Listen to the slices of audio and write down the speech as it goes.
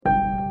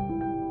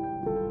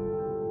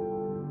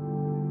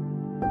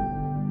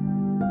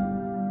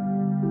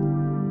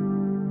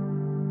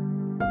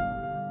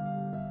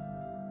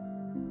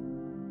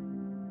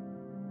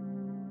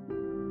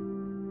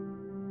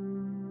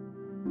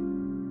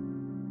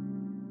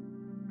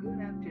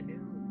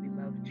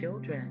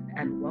children,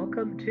 and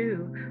welcome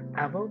to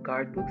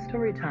Avant-Garde Book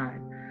Storytime.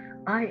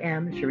 I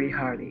am Cherie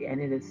Hardy, and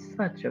it is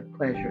such a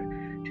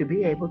pleasure to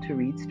be able to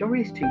read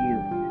stories to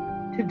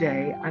you.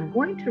 Today, I'm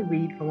going to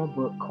read from a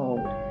book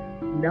called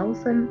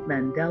Nelson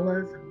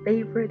Mandela's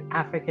Favorite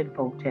African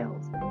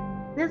Folktales.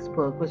 This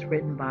book was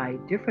written by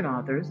different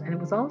authors, and it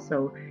was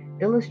also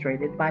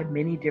illustrated by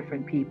many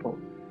different people.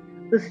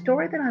 The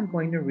story that I'm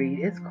going to read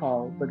is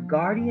called The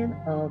Guardian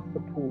of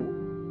the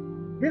Pool.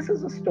 This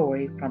is a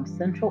story from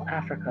Central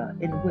Africa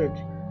in which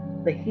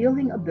the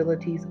healing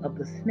abilities of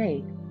the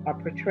snake are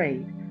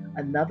portrayed,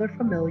 another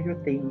familiar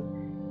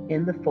theme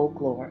in the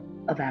folklore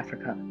of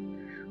Africa.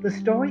 The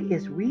story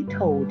is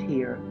retold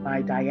here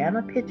by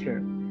Diana Pitcher,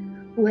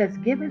 who has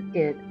given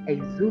it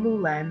a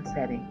Zululand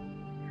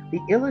setting.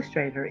 The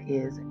illustrator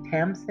is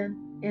Tamsin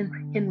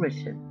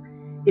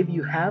Hinrichsen. If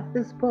you have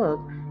this book,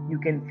 you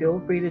can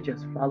feel free to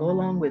just follow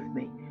along with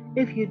me.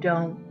 If you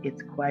don't,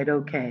 it's quite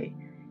okay.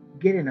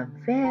 Get in a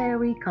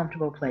very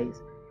comfortable place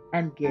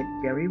and get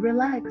very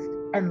relaxed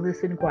and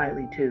listen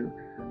quietly to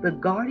The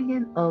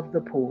Guardian of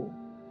the Pool.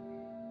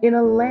 In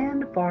a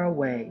land far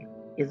away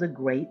is a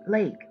great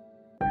lake.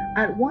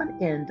 At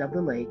one end of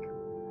the lake,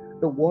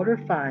 the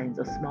water finds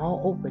a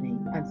small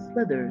opening and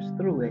slithers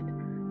through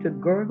it to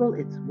gurgle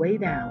its way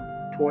down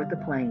toward the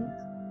plains.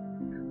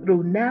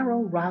 Through narrow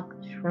rock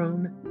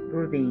strewn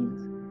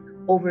ravines,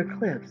 over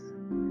cliffs,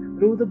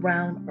 through the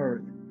brown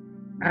earth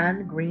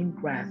and green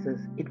grasses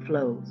it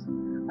flows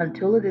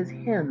until it is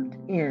hemmed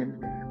in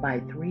by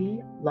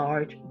three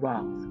large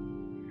rocks.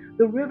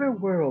 The river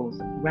whirls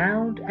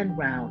round and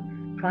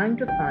round, trying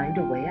to find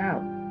a way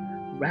out,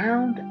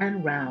 round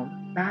and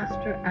round,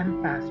 faster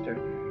and faster,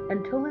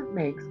 until it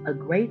makes a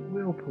great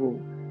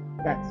whirlpool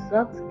that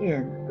sucks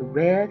in the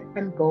red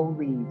and gold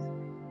leaves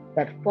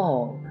that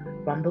fall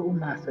from the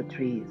umasa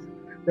trees,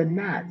 the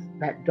gnats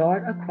that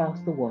dart across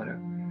the water,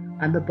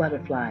 and the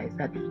butterflies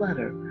that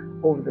flutter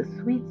over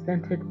the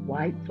sweet-scented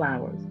white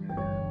flowers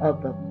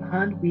of the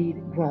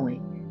pondweed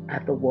growing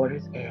at the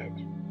water's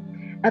edge.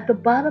 At the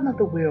bottom of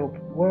the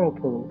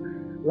whirlpool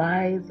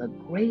lies a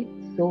great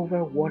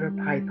silver water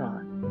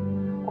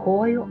python,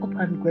 coil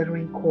upon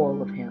glittering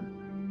coil of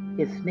him,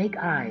 his snake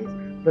eyes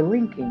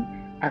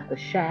blinking at the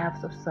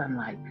shafts of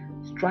sunlight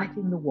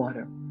striking the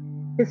water,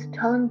 his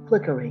tongue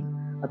flickering,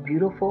 a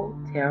beautiful,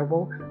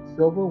 terrible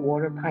silver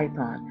water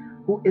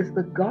python who is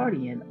the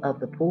guardian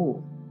of the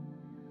pool.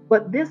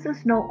 But this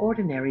is no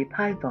ordinary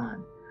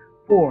python,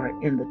 for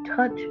in the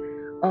touch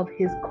of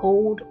his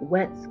cold,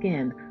 wet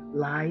skin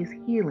lies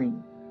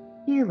healing,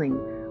 healing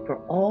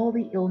for all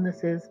the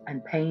illnesses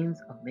and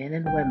pains of men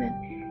and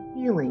women,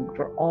 healing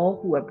for all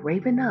who are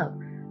brave enough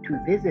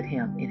to visit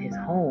him in his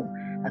home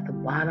at the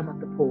bottom of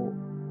the pool.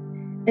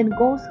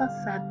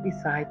 Ngosa sat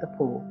beside the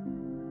pool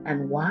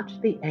and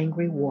watched the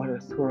angry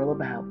water swirl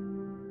about.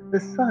 The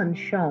sun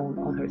shone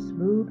on her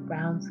smooth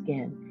brown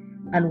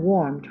skin and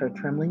warmed her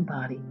trembling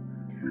body.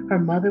 Her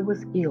mother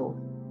was ill,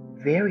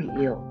 very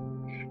ill,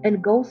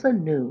 and Gosa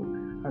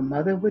knew her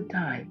mother would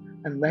die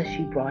unless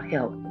she brought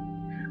help.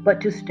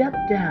 But to step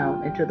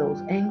down into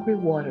those angry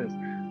waters,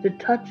 to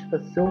touch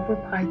the silver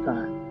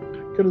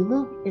python, to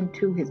look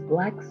into his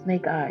black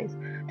snake eyes,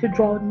 to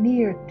draw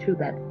near to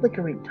that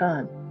flickering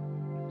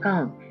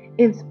tongue,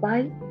 in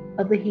spite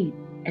of the heat,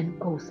 and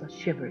Gosa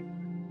shivered.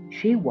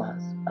 She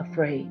was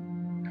afraid.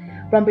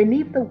 From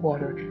beneath the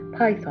water,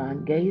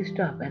 Python gazed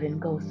up at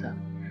Ngosa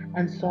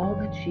and saw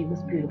that she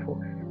was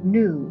beautiful,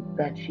 knew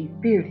that she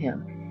feared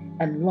him,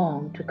 and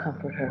longed to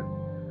comfort her.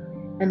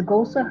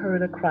 Ngosa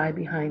heard a cry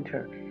behind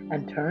her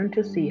and turned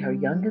to see her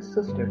youngest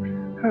sister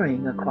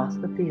hurrying across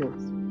the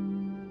fields.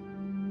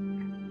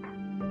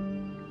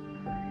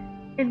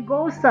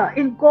 Ngosa,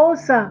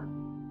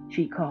 Ngosa,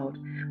 she called.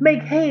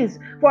 Make haste,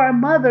 for our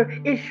mother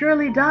is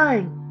surely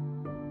dying.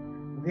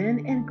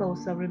 Then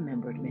Ngosa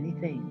remembered many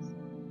things,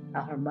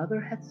 how her mother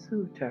had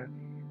soothed her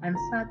and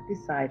sat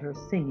beside her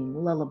singing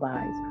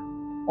lullabies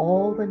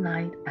all the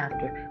night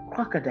after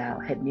Crocodile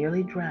had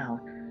nearly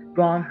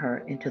drawn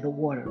her into the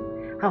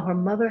water, how her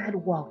mother had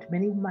walked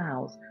many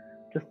miles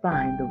to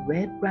find the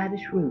red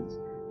radish roots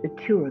to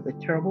cure the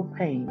terrible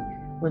pain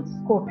when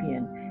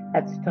Scorpion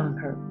had stung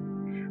her,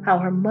 how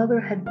her mother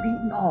had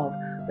beaten off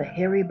the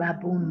hairy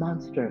baboon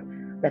monster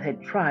that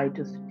had tried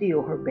to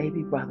steal her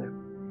baby brother,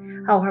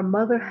 how her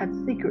mother had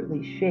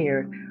secretly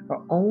shared her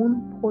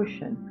own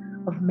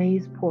portion of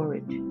maize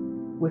porridge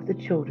with the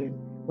children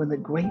when the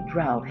great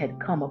drought had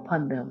come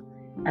upon them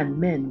and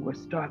men were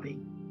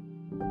starving.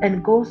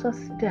 And Gosa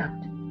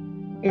stepped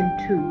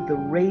into the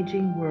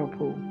raging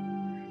whirlpool.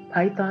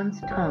 Python's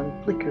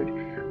tongue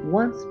flickered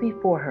once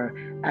before her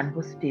and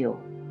was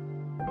still.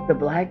 The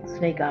black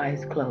snake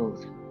eyes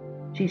closed.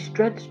 She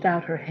stretched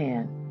out her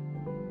hand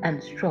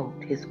and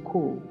stroked his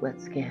cool, wet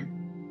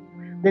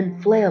skin. Then,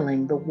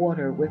 flailing the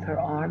water with her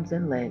arms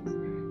and legs,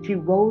 she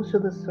rose to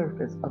the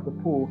surface of the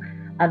pool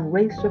and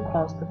raced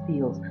across the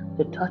fields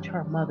to touch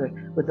her mother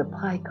with the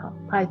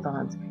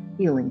python's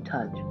healing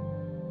touch.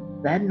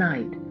 That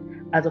night,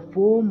 as a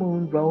full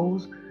moon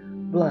rose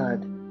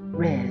blood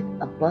red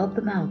above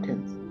the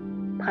mountains,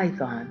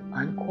 Python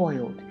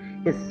uncoiled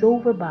his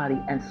silver body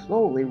and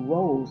slowly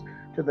rose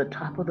to the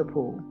top of the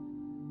pool.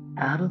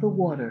 Out of the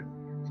water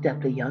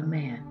stepped a young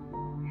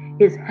man.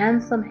 His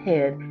handsome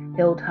head,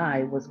 held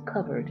high, was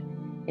covered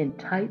in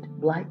tight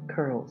black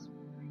curls.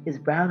 His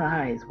brown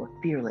eyes were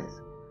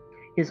fearless.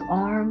 His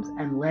arms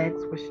and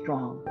legs were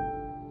strong.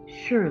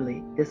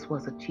 Surely this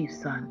was a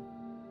chief's son.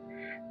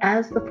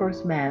 As the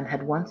first man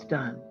had once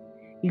done,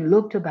 he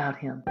looked about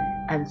him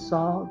and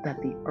saw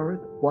that the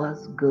earth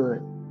was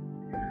good.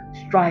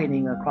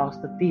 Striding across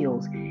the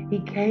fields, he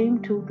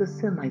came to the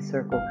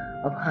semicircle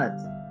of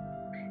huts.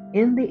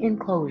 In the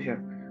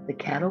enclosure, the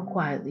cattle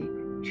quietly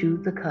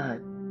chewed the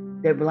cud,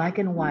 their black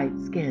and white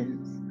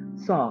skins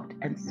soft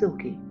and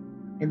silky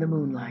in the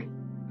moonlight.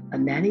 A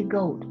nanny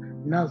goat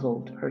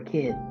nuzzled her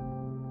kid.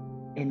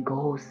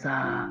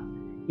 Ngosa,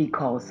 he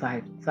called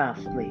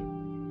softly.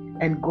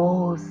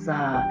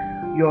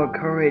 Ngosa, your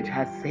courage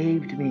has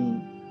saved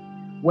me.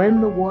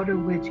 When the water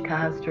witch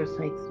cast her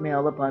snake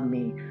smell upon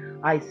me,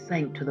 I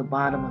sank to the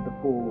bottom of the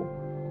pool.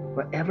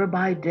 Forever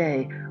by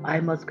day I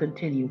must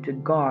continue to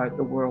guard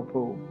the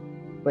whirlpool.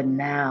 But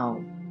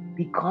now,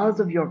 because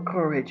of your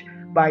courage,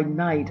 by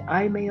night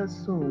I may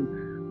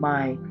assume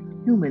my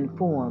human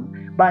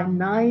form. By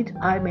night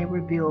I may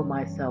reveal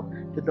myself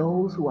to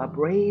those who are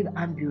brave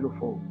and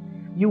beautiful.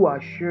 You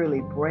are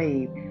surely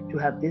brave to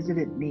have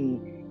visited me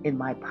in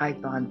my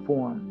python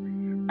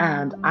form,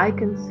 and I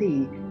can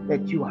see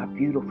that you are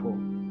beautiful.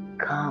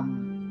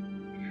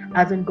 Come.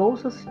 As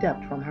Ngosa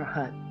stepped from her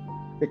hut,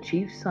 the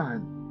chief's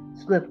son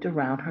slipped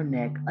around her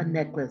neck a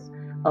necklace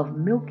of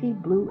milky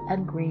blue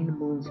and green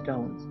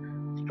moonstones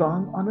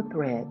strung on a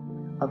thread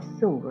of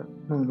silver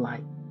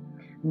moonlight.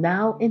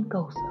 Now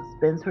Ngosa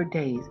spends her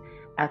days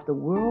at the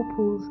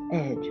whirlpool's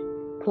edge,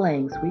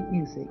 playing sweet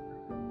music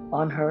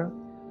on her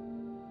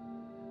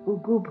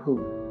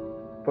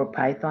ugubhu, for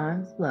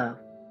pythons love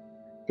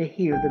to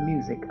hear the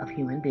music of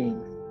human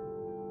beings.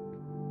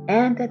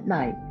 And at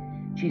night,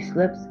 she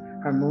slips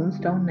her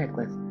moonstone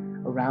necklace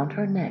around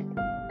her neck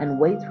and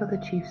waits for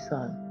the chief's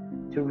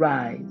son to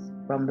rise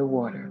from the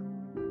water.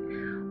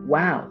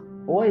 Wow,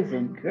 boys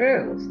and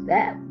girls,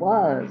 that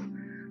was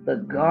The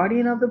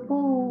Guardian of the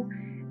Pool.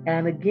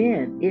 And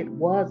again, it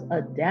was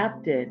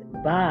adapted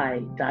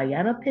by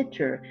Diana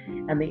Pitcher,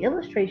 and the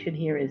illustration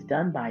here is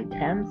done by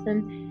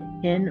Tamsin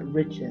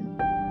Hinrichsen.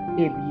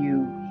 If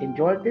you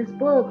enjoyed this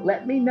book,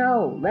 let me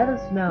know. Let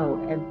us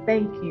know. And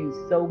thank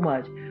you so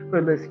much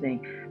for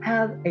listening.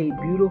 Have a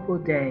beautiful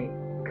day.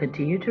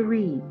 Continue to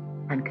read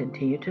and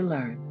continue to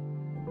learn.